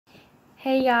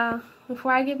Hey y'all,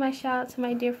 before I give my shout out to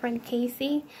my dear friend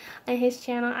Casey and his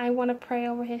channel, I want to pray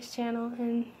over his channel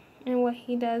and what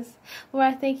he does. Lord,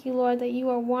 I thank you, Lord, that you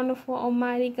are wonderful,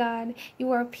 almighty God.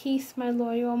 You are peace, my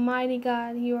Lord. You are almighty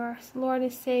God. You are Lord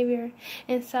and Savior,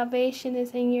 and salvation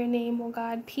is in your name, oh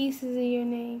God. Peace is in your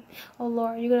name, oh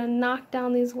Lord. You're going to knock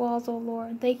down these walls, oh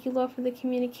Lord. Thank you, Lord, for the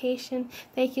communication.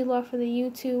 Thank you, Lord, for the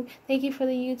YouTube. Thank you for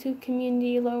the YouTube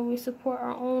community, Lord. We support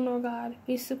our own, oh God.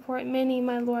 We support many,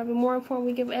 my Lord, but more important,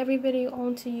 we give every video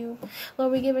on to you.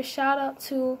 Lord, we give a shout out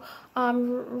to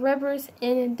Rivers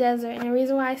in the Desert. And the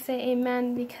reason why I say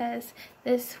amen, because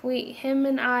this week him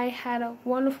and I had a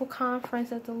wonderful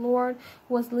conference that the Lord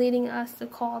was leading us to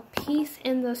call Peace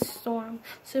in the Storm.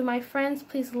 So my friends,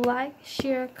 please like,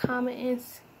 share, comment, and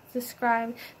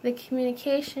subscribe. The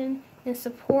communication and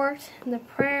support and the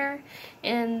prayer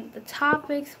and the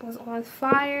topics was on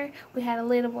fire. We had a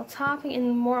relatable topic,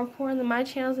 and more important than my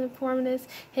channel is informative,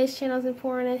 his channel is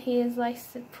important. He likes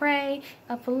to pray,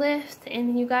 uplift,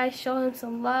 and you guys show him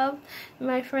some love. And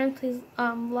my friend, please,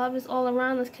 love is all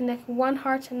around. Let's connect one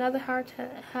heart to another heart to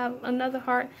have another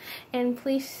heart. And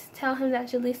please tell him that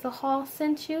Jellisa Hall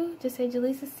sent you. Just say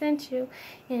Jellisa sent you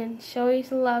and show you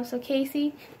some love. So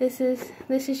Casey, this is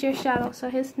your shout out. So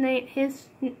his name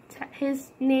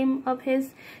of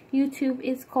his YouTube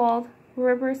is called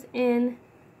Rivers in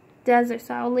Desert.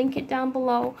 So I'll link it down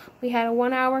below. We had a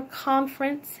 1-hour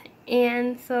conference,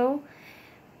 and so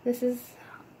this is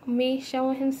me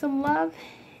showing him some love,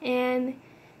 and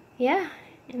yeah,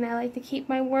 and I like to keep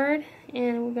my word,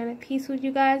 and we're gonna peace with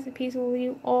you guys, and peace with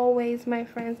you always, my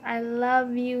friends. I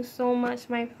love you so much,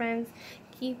 my friends.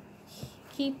 Keep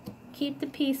the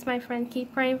peace, my friend.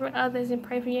 Keep praying for others, and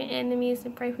pray for your enemies,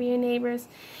 and pray for your neighbors,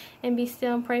 and be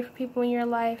still and pray for people in your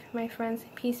life, my friends.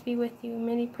 Peace be with you.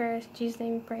 Many prayers. In Jesus'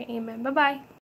 name we pray. Amen. Bye-bye.